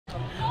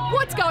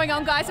What's going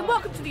on, guys, and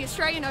welcome to the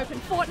Australian Open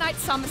Fortnite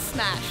Summer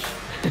Smash.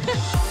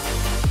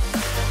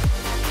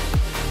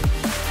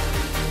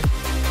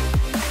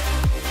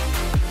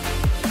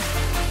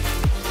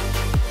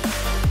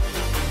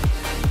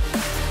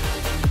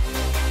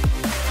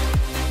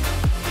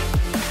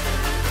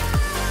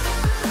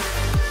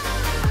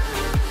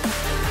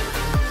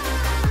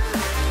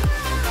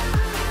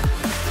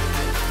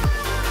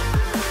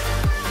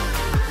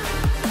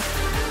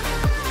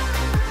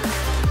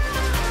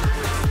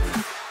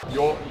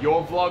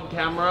 Your vlog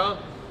camera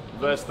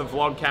versus the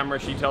vlog camera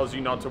she tells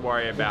you not to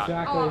worry about.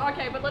 Exactly. Oh,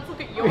 okay, but let's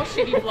look at your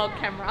shitty vlog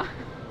camera.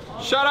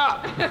 Shut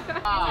up!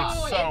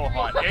 It's so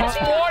hot.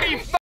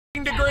 It's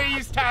 40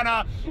 degrees,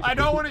 Tanner. I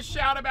don't want to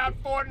shout about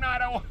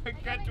Fortnite. I want to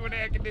get to an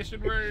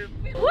air-conditioned room.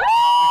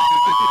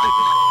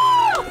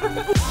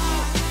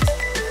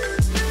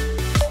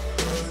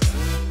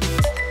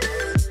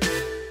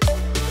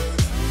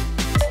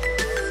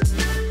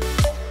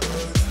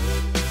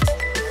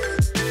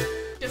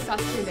 Just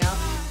us two now.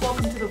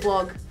 Welcome to the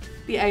vlog,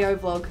 the AO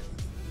vlog.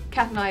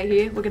 Kath and I are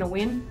here. We're gonna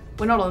win.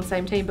 We're not on the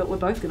same team, but we're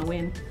both gonna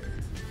win.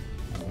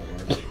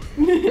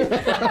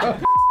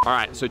 All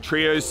right, so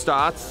trios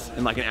starts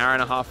in like an hour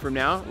and a half from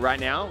now. Right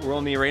now, we're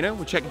on the arena.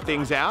 We're checking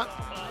things out.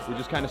 We're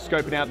just kind of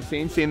scoping out the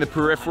scene, seeing the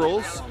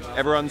peripherals.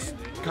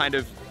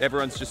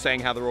 Everyone's just saying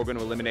how they're all going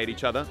to eliminate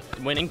each other.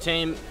 Winning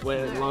team,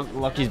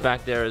 Lucky's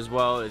back there as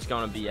well. It's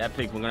going to be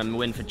epic. We're going to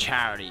win for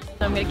charity.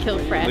 I'm gonna kill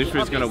Fred.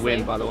 Lucifer's going to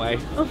win, by the way.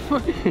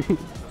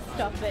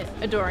 Stop it,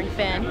 adoring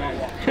fan.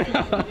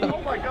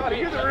 Oh my God, are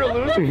you the real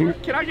Lucifer?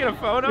 Can I get a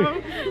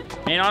photo?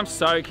 Man, I'm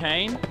so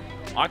keen.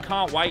 I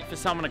can't wait for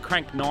someone to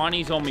crank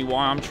 90s on me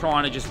while I'm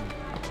trying to just,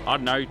 I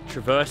don't know,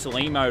 traversal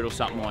emote or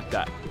something like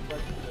that.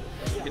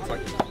 It's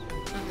like...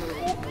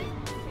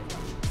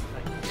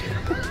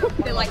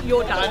 They're like,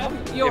 you're done.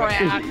 You're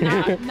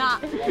out. Nah.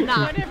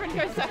 When everyone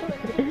goes silent.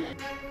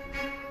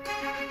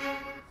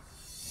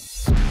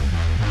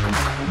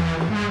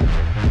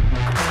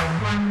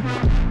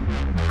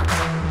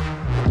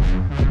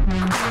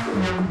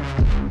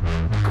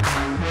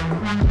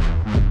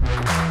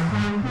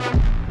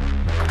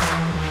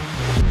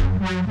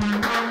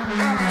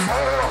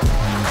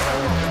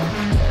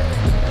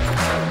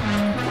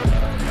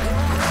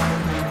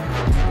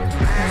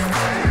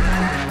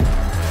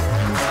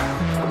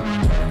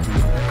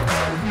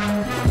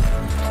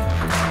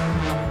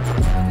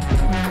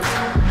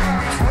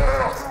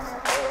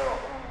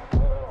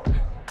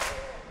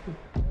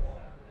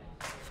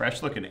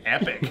 Fresh looking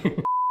epic. He's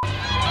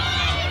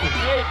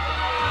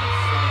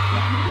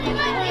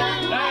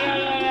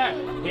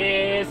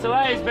the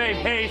lesbian,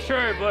 he's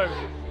true blue.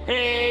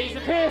 He's a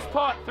piss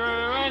pot through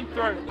and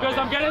through. Because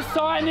I'm gonna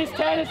sign this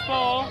tennis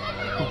ball.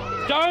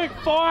 Don't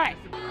fight!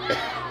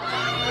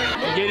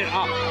 Get it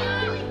up.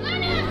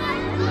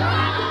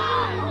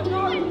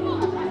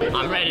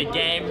 I'm ready to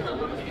game.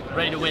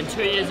 Ready to win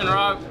 2 years in a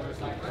row.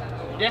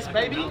 Yes,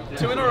 baby.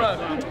 2 in a row.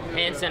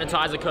 Hand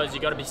sanitizer because you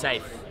got to be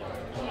safe.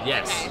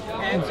 Yes.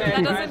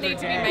 That doesn't need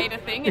to be made a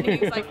thing, and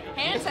he's like,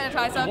 hand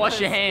sanitizer. Wash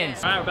your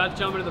hands. All right, we're about to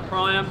jump into the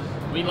Prime.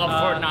 We love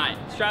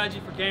Fortnite.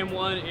 Strategy for game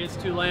 1 is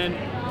to land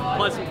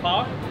Pleasant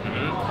Park,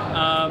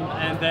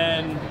 and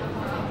then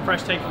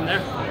fresh take from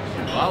there.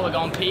 Well, we're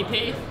going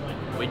PP.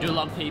 We do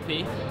love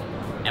PP,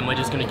 and we're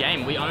just gonna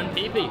game. We own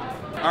PP.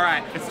 All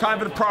right, it's time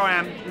for the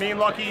Pro-Am. Me and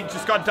Lockie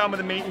just got done with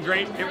the meet and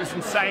greet. It was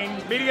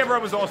insane. Meeting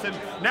everyone was awesome.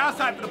 Now it's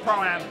time for the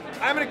Pro-Am.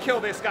 I'm gonna kill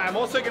this guy. I'm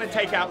also gonna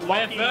take out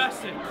Lockie.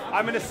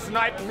 I'm gonna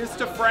snipe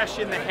Mr. Fresh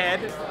in the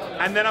head,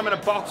 and then I'm gonna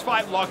box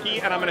fight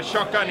Lockie, and I'm gonna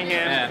shotgun him,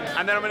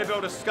 and then I'm gonna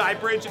build a sky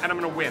bridge, and I'm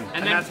gonna win.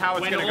 And that's how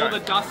it's gonna go. When all the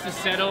dust is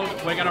settled,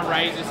 we're gonna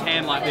raise his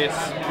hand like this.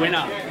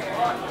 Winner.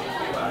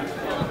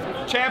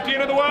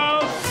 Champion of the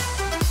world.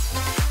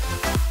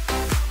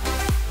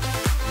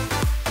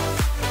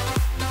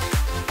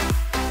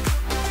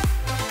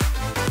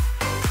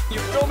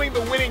 Filming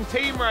the winning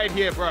team right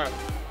here, bro.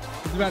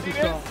 It's about to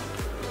start.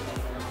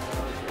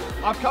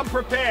 I've come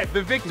prepared.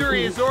 The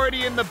victory is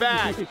already in the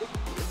bag. We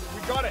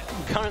got it.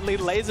 Currently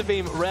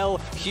Laserbeam, Rel,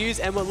 Hughes,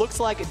 and what looks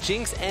like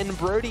Jinx and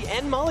Brody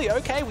and Molly.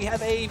 Okay, we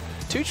have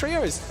two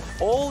trios.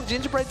 All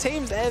gingerbread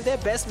teams, they have their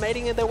best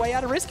mating and their way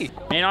out of Risky.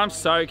 Man, I'm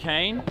so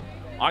keen.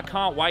 I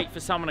can't wait for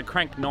someone to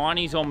crank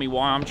 90s on me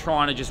while I'm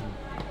trying to just,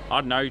 I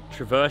don't know,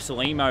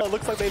 traversal emote. It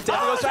looks like they've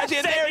definitely got strategy.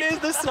 And there it is.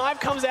 The snipe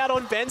comes out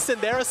on Benson.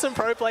 There are some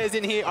pro players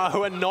in here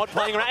who are not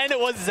playing around. And it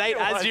was Zayt,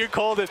 as you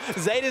called it.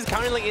 Zayt is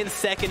currently in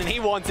second, and he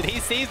wants it. He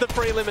sees the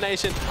free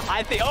elimination.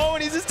 I think, oh,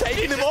 and he's just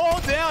taking them all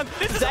down.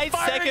 Zayt's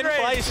second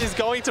place is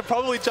going to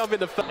probably jump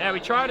into first. Yeah,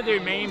 we tried to do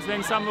memes,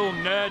 then some little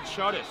nerd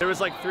shot us. There was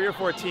like 3 or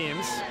 4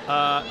 teams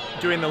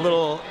doing the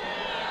little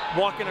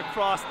walking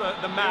across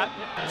the map.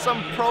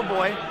 Some pro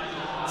boy,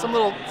 some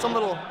little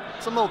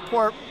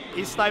twerp,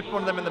 he sniped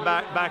one of them in the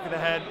back of the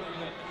head.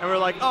 And we're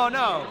like, oh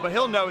no, but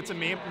he'll know it's a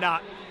meme.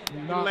 Not.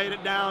 He laid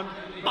it down.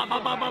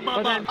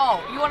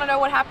 Oh, you want to know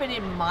what happened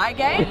in my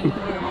game?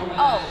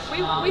 Oh, we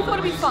thought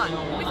it'd be fun.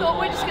 We thought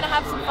we're just going to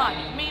have some fun,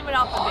 meme it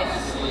up a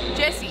bit.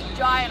 Jesse,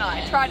 Jai and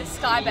I tried to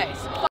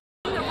skybase.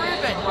 The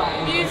Ruben,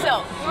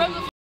 Muzel, whoever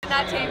the in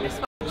that team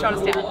just shot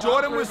us down.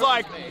 Jordan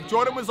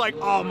was like,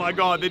 oh my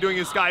God, they're doing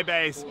a sky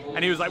base.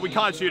 And he was like, we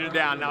can't shoot it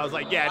down. And I was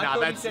like, yeah, nah,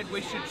 that's... He said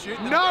we should shoot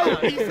them No,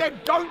 down. he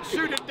said, don't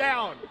shoot it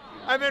down.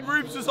 And then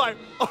Rubes was like,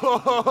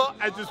 oh,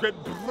 and just went,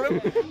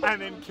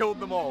 and then killed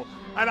them all.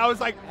 And I was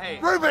like, hey,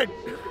 Ruben!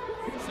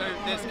 So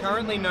there's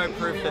currently no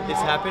proof that this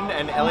happened,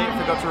 and Elliot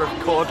forgot to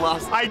record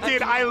last night. I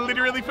did. I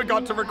literally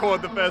forgot to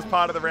record the first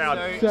part of the round,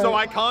 so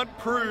I can't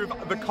prove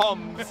the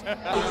comms.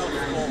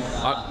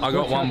 I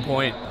got 1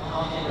 point.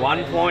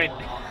 1 point.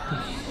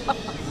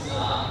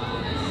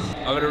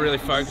 I've got to really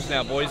focus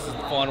now, boys. This is the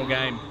final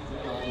game.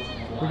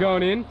 We're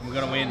going in. We're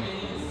gonna win.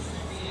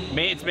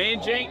 It's me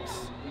and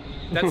Jinx.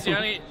 That's the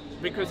only,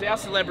 because our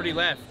celebrity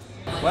left.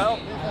 Well,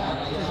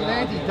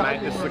 mate,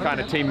 this is the kind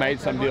of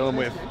teammates I'm dealing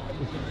with.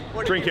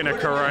 Drinking a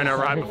Corona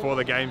right before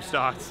the game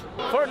starts.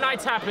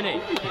 Fortnite's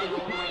happening.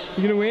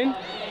 You gonna win?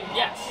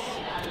 Yes.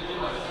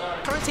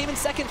 Current team in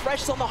second,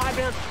 Fresh is on the high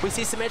ground. We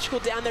see Symmetrical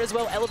down there as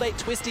well, Elevate,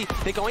 Twisty.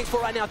 They're going for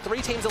right now 3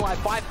 teams alive,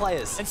 5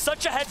 players. And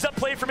such a heads-up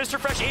play for Mr.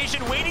 Fresh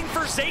Asian, waiting for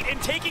Zayt and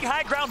taking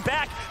high ground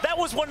back. That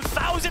was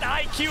 1,000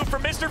 IQ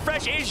from Mr.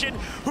 Fresh Asian,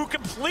 who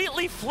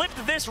completely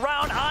flipped this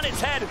round on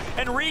its head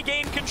and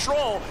regained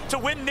control to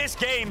win this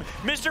game.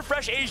 Mr.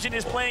 Fresh Asian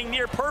is playing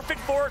near perfect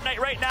Fortnite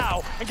right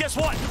now. And guess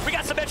what? We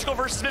got Symmetrical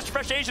versus Mr.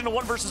 Fresh Asian in a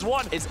 1 versus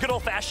 1. It's good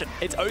old-fashioned.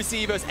 It's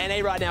OCE versus NA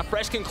right now.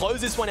 Fresh can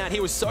close this one out. He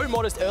was so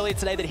modest earlier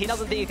today that he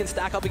doesn't think he can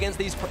stack up against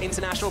these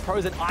international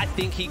pros, and I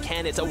think he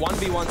can. It's a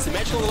 1v1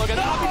 Symmetrical. Look at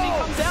that. He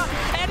comes out,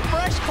 and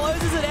Fresh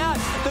closes it out.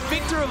 The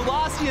victor of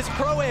last year's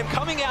Pro-Am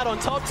coming out on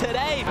top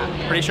today.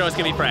 Pretty sure it's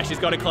going to be Fresh. He's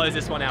got to close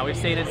this one out. We've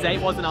seen it. Zayt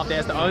wasn't up there.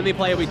 It's the only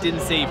player we didn't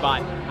see,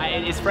 but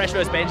it's Fresh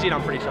versus Benji, and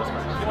I'm pretty sure it's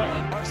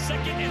Fresh. Our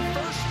second and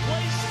first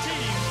place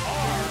teams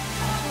are...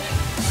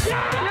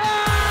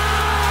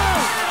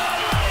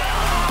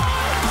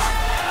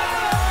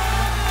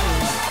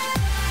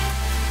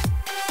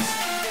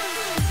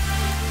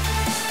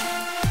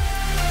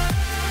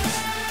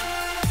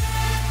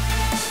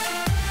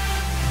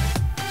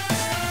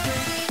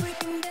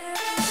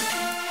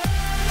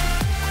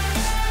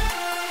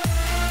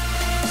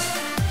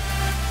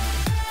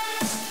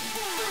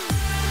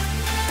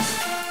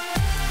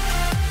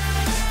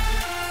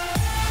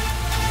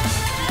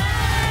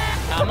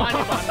 I might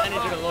need my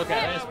manager to look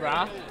at this,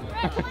 bruh.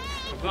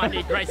 Might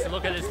need Grace to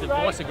look at this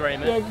divorce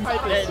agreement.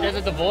 There's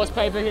a divorce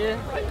paper here.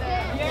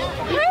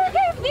 Who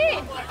gave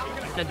this?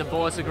 The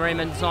divorce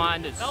agreement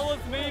signed. That was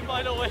me,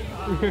 by the way.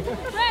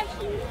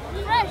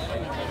 Fresh!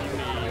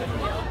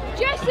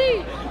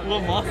 Jesse!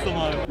 What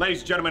mastermind? Ladies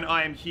and gentlemen,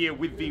 I am here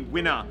with the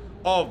winner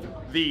of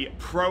the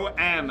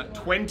Pro-Am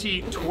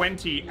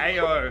 2020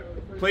 AO.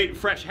 Please,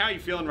 Fresh, how are you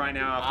feeling right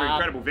now after an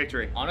incredible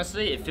victory?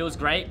 Honestly, it feels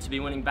great to be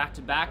winning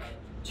back-to-back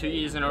 2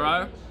 years in a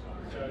row.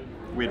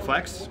 Weird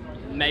flex.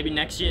 Maybe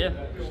next year.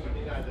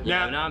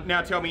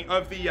 Now tell me,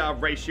 of the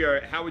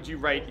ratio, how would you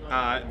rate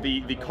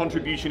the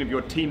contribution of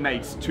your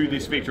teammates to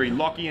this victory?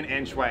 Lockie and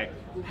Enshway,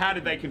 how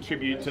did they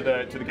contribute to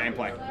the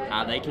gameplay?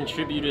 They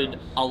contributed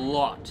a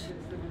lot.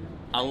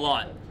 A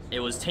lot. It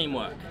was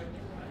teamwork.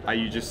 Are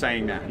you just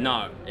saying that?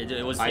 No,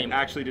 it was teamwork. I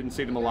actually didn't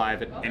see them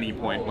alive at any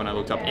point when I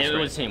looked up at the screen.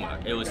 It was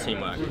teamwork. It was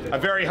teamwork. A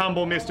very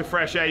humble Mr.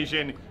 Fresh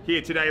Asian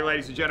here today,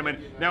 ladies and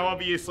gentlemen. Now,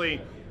 obviously,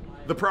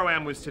 the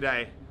Pro-Am was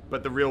today,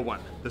 but the real one,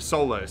 the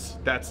solos,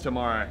 that's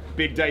tomorrow.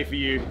 Big day for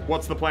you.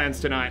 What's the plans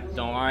tonight?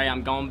 Don't worry,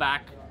 I'm going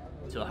back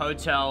to the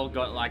hotel,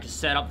 got like a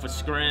setup for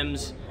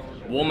scrims,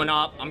 warming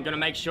up. I'm gonna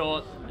make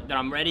sure that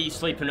I'm ready,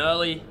 sleeping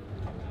early.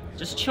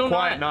 Just chill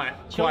Quiet night.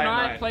 night. Chill Quiet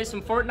night, night. play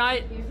some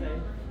Fortnite.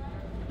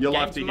 You'll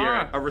Game love to tomorrow.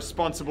 hear it. A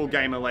responsible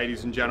gamer,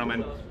 ladies and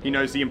gentlemen. He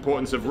knows the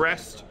importance of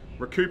rest,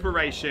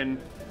 recuperation,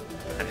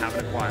 and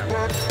having a quiet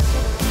one.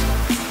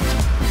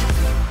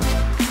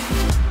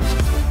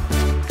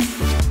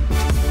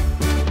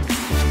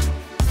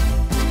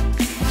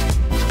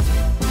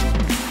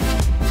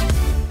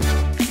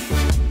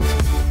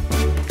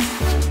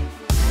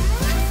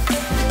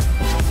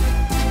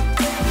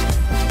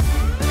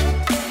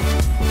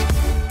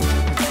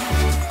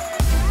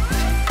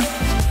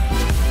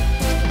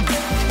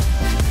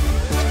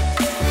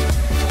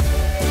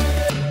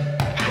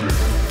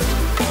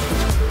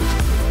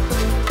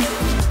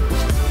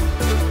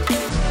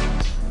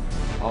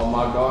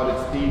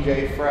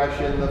 DJ Fresh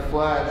in the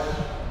flesh.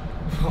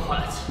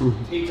 What?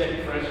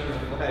 DJ Fresh in the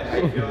flesh. How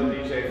you feeling,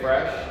 DJ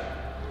Fresh?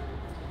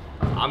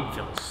 I'm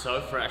feeling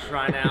so fresh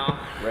right now.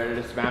 Ready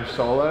to smash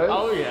solos?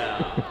 Oh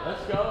yeah.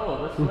 Let's go.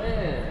 Let's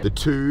win. The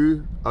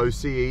two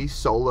OCE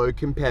solo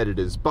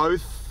competitors,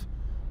 both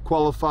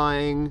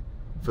qualifying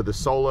for the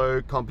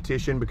solo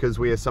competition because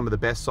we are some of the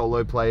best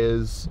solo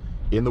players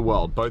in the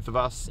world. Both of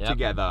us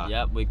together.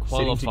 Yep, we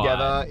qualified. Sitting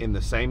together in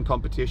the same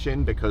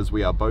competition because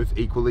we are both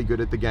equally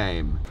good at the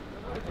game.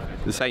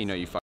 This is how you know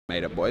you fucking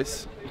made it,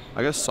 boys.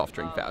 I got a soft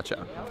drink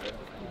voucher.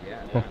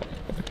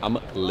 I'm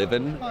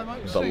living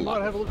the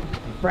life.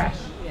 Fresh.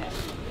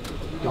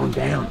 Going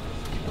down.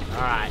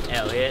 All right,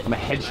 Elliot. I'm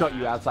gonna headshot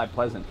you outside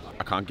Pleasant.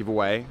 I can't give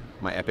away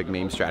my epic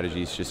meme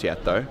strategies just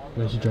yet, though.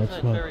 Where's your drop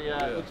spot?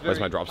 Where's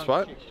my drop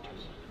spot?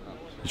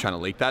 You trying to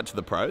leak that to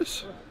the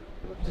pros?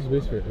 Just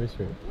whisper it,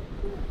 whisper it.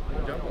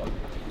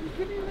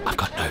 I've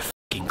got no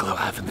f***ing clue.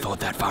 I haven't thought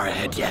that far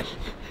ahead yet.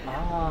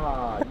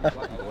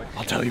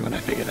 I'll tell you when I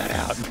figure that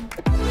out.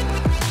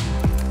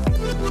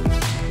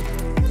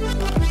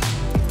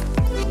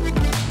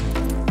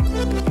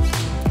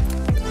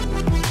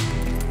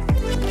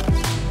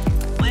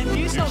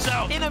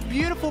 In a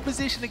beautiful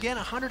position again,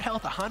 100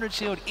 health, 100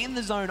 shield in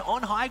the zone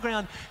on high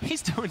ground.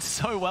 He's doing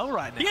so well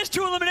right now. He has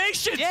 2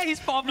 eliminations. Yeah, he's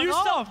popping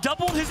Newself off.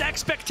 doubled his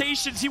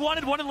expectations. He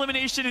wanted 1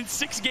 elimination in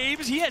 6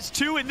 games. He has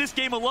 2 in this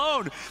game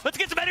alone. Let's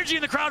get some energy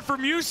in the crowd for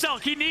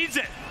Muselk. He needs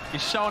it.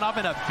 He's showing up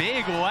in a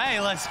big way.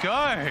 Let's go.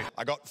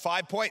 I got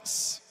 5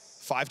 points.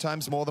 5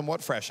 times more than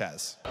what Fresh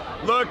has.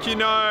 Look, you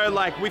know,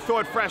 like we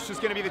thought Fresh was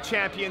going to be the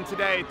champion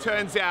today.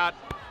 Turns out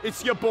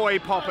it's your boy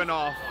popping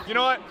off. You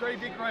know what? 3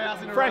 big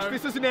greyhounds in a Fresh, row.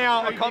 this is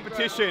now a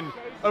competition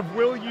of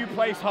will you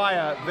place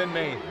higher than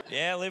me?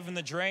 Yeah, living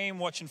the dream,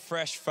 watching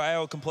Fresh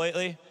fail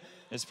completely.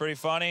 It's pretty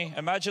funny.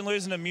 Imagine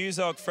losing to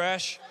Muselk,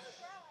 Fresh.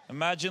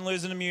 Imagine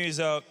losing to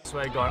Muselk. I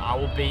swear to God, I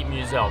will beat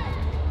Muselk.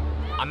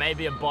 I may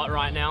be a bot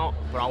right now,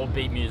 but I will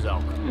beat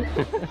Muselk.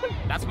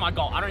 That's my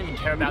goal. I don't even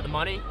care about the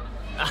money.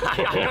 I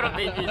gotta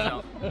beat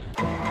Muselk.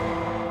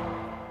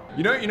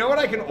 You know what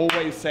I can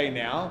always say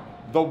now?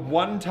 The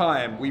one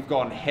time we've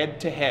gone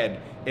head to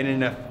head in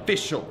an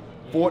official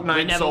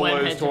Fortnite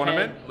solos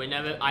tournament.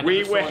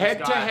 We were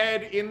head to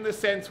head in the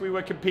sense we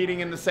were competing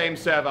in the same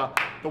server.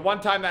 The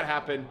one time that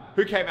happened,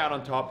 who came out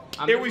on top?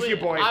 It was your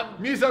boy.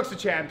 Muselk's the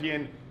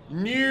champion.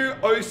 New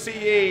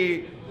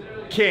OCE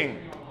king.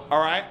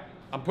 All right?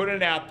 I'm putting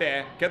it out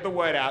there. Get the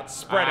word out.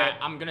 Spread it.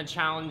 I'm gonna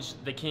challenge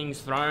the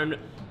King's Throne.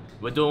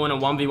 We're doing a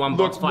 1v1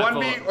 box fight.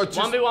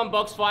 1v1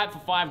 box fight for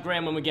 5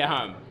 grand when we get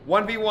home.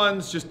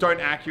 1v1s just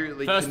don't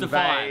accurately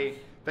convey.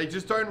 They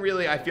just don't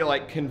really, I feel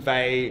like,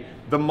 convey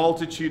the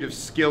multitude of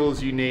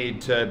skills you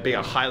need to be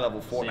a high-level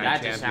Fortnite champion.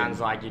 That just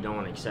sounds like you don't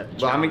want to accept the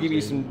challenge. Well, I'm gonna give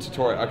you some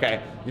tutorial.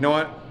 Okay, you know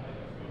what?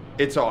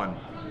 It's on,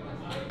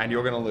 and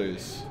you're gonna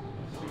lose.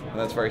 And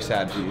that's very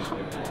sad for you.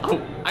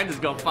 Oh, I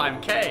just got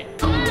 5K.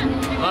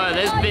 Oh,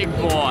 this big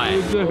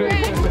boy.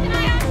 Can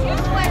I ask you a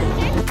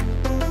question?